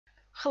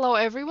Hello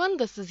everyone,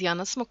 this is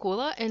Yana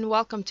Smakula and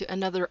welcome to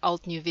another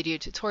Altenew video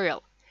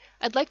tutorial.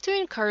 I'd like to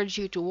encourage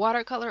you to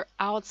watercolor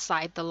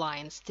outside the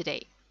lines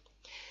today.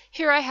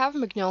 Here I have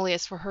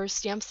Magnolias For Her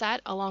stamp set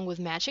along with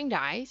matching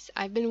dies.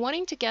 I've been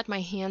wanting to get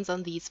my hands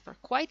on these for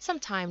quite some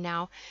time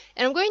now,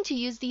 and I'm going to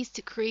use these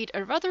to create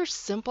a rather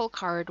simple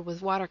card with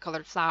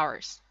watercolored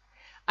flowers.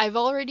 I've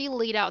already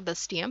laid out the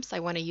stamps I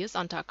want to use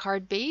onto a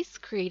card base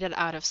created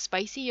out of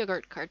spicy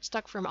yogurt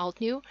cardstock from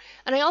Altenew,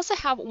 and I also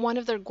have one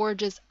of their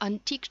gorgeous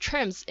antique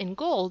trims in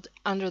gold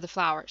under the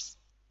flowers.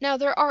 Now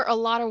there are a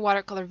lot of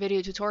watercolor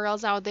video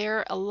tutorials out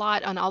there, a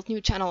lot on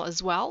Altenew channel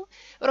as well.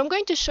 What I'm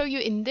going to show you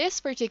in this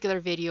particular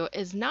video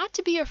is not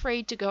to be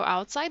afraid to go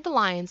outside the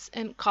lines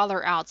and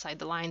color outside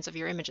the lines of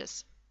your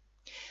images.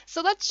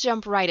 So let's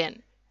jump right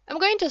in. I'm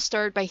going to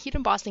start by heat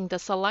embossing the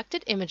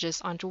selected images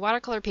onto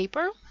watercolor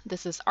paper.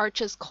 This is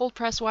Arch's cold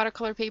press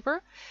watercolor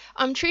paper.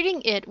 I'm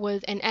treating it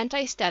with an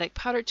anti-static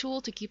powder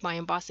tool to keep my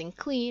embossing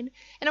clean,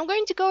 and I'm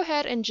going to go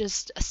ahead and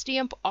just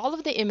stamp all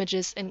of the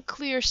images in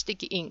clear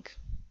sticky ink.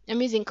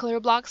 I'm using clear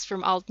blocks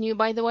from Altenew,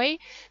 by the way.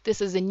 This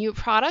is a new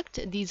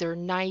product. These are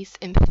nice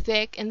and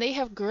thick, and they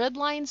have grid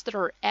lines that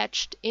are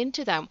etched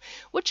into them,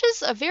 which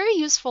is very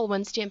useful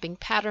when stamping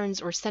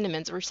patterns or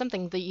sentiments or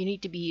something that you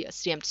need to be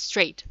stamped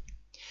straight.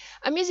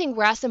 I'm using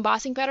brass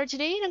embossing powder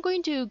today, and I'm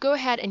going to go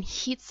ahead and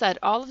heat set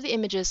all of the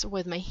images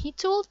with my heat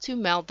tool to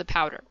melt the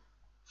powder.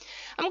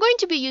 I'm going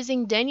to be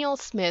using Daniel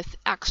Smith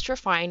Extra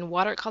Fine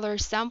Watercolor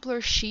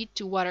Sampler Sheet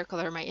to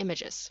watercolor my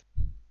images.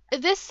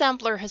 This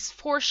sampler has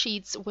 4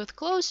 sheets with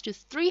close to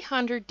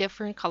 300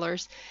 different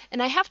colors,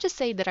 and I have to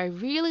say that I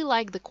really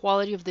like the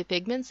quality of the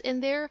pigments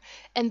in there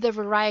and the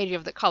variety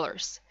of the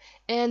colors.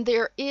 And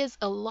there is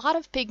a lot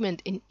of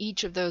pigment in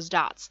each of those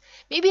dots.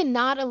 Maybe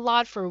not a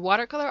lot for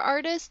watercolor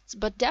artists,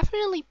 but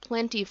definitely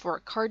plenty for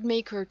a card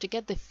maker to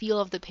get the feel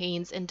of the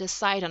paints and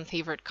decide on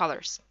favorite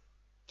colors.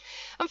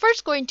 I'm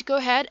first going to go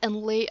ahead and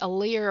lay a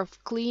layer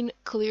of clean,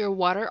 clear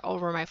water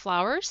over my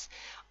flowers.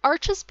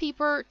 Arch's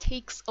paper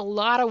takes a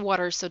lot of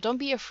water, so don't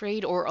be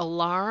afraid or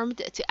alarmed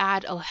to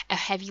add a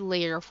heavy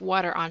layer of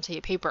water onto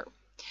your paper.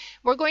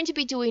 We're going to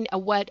be doing a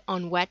wet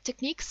on wet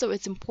technique, so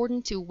it's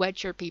important to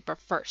wet your paper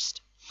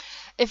first.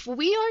 If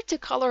we are to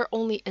color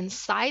only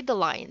inside the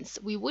lines,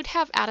 we would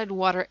have added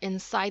water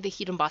inside the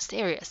heat embossed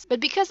areas.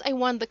 But because I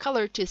want the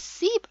color to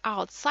seep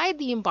outside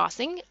the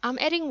embossing, I'm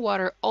adding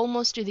water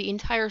almost to the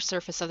entire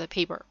surface of the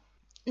paper.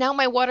 Now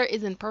my water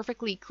isn't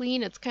perfectly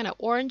clean, it's kind of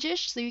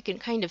orangish, so you can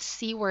kind of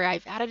see where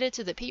I've added it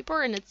to the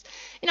paper, and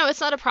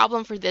it's not a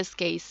problem for this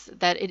case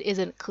that it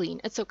isn't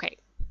clean. It's okay.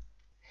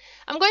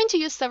 I'm going to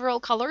use several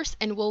colors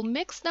and we'll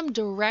mix them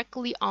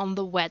directly on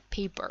the wet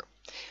paper.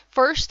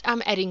 First,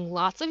 I'm adding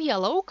lots of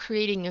yellow,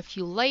 creating a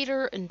few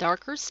lighter and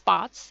darker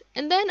spots,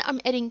 and then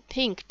I'm adding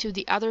pink to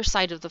the other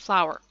side of the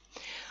flower.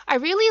 I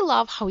really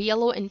love how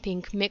yellow and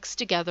pink mix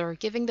together,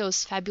 giving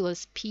those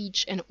fabulous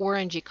peach and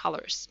orangey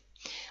colors.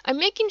 I'm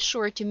making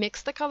sure to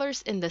mix the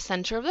colors in the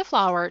center of the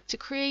flower to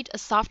create a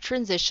soft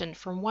transition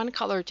from one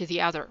color to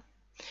the other.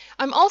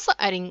 I'm also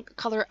adding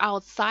color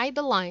outside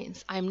the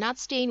lines. I'm not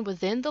staying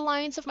within the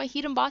lines of my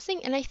heat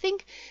embossing, and I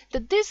think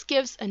that this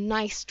gives a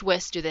nice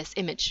twist to this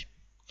image.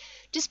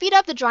 To speed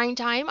up the drying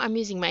time, I'm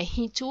using my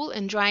heat tool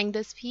and drying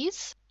this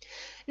piece.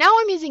 Now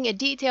I'm using a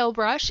detail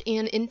brush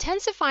and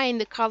intensifying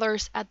the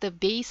colors at the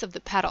base of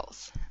the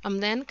petals. I'm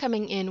then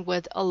coming in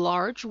with a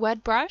large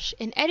wet brush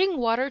and adding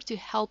water to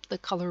help the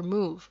color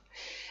move.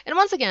 And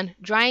once again,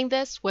 drying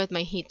this with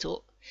my heat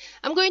tool.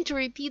 I'm going to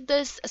repeat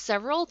this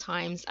several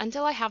times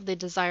until I have the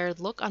desired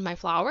look on my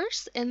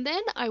flowers, and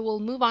then I will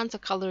move on to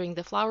coloring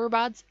the flower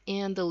buds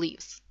and the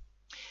leaves.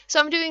 So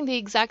I'm doing the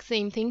exact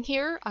same thing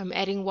here. I'm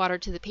adding water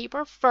to the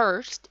paper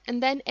first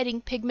and then adding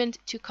pigment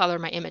to color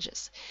my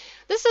images.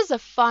 This is a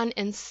fun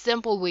and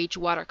simple way to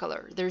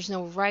watercolor. There's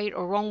no right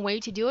or wrong way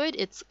to do it.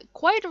 It's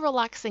quite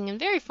relaxing and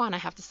very fun, I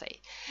have to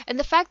say. And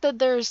the fact that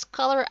there's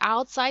color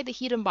outside the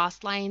heat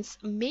embossed lines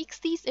makes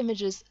these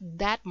images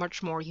that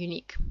much more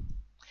unique.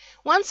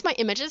 Once my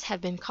images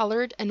have been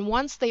colored and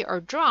once they are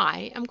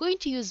dry, I'm going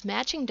to use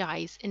matching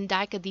dies and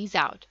die cut these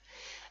out.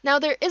 Now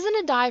there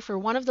isn't a die for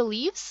one of the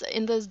leaves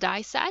in this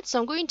die set, so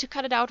I'm going to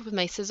cut it out with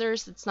my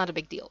scissors. It's not a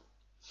big deal.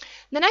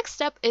 The next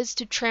step is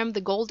to trim the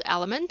gold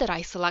element that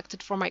I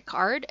selected for my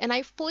card, and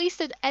I've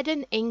placed it at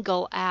an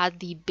angle at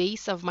the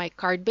base of my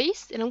card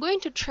base, and I'm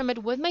going to trim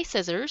it with my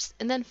scissors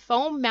and then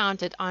foam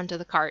mount it onto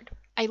the card.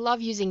 I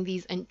love using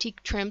these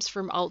antique trims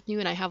from Altenew,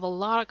 and I have a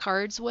lot of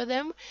cards with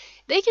them.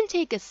 They can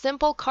take a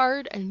simple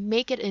card and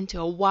make it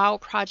into a wow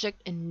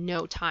project in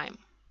no time.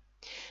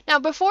 Now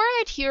before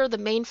I adhere the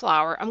main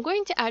flower, I'm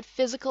going to add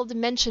physical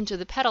dimension to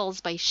the petals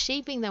by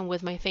shaping them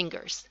with my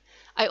fingers.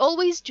 I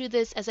always do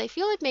this as I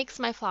feel it makes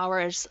my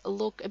flowers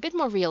look a bit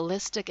more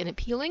realistic and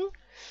appealing.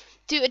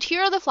 To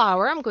adhere the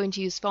flower, I'm going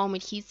to use foam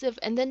adhesive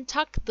and then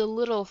tuck the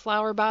little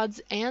flower buds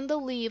and the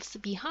leaves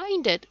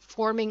behind it,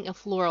 forming a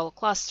floral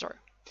cluster.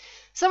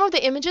 Some of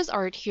the images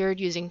are adhered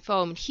using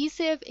foam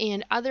adhesive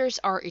and others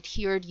are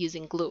adhered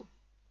using glue.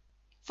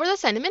 For the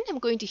sentiment, I'm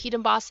going to heat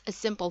emboss a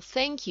simple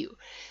thank you.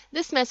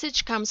 This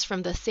message comes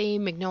from the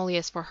same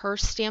Magnolias For Her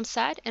stamp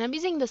set, and I'm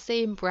using the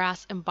same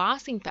brass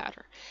embossing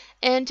pattern.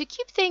 And to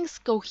keep things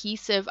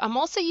cohesive, I'm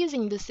also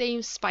using the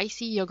same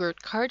spicy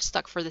yogurt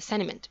cardstock for the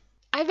sentiment.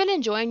 I've been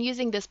enjoying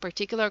using this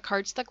particular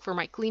cardstock for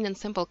my clean and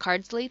simple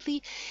cards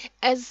lately,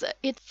 as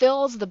it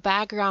fills the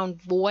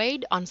background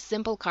void on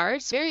simple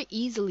cards very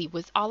easily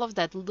with all of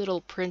that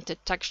little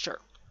printed texture.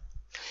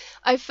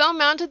 I foam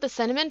mounted the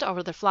sentiment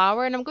over the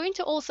flower, and I'm going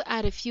to also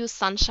add a few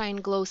sunshine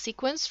glow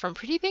sequins from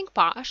Pretty Pink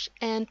Posh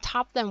and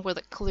top them with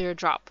a clear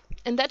drop.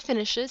 And that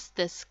finishes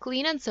this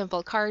clean and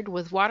simple card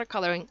with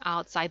watercoloring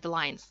outside the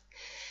lines.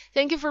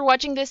 Thank you for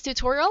watching this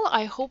tutorial.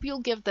 I hope you'll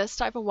give this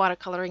type of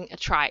watercoloring a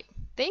try.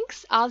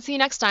 Thanks, I'll see you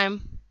next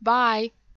time. Bye!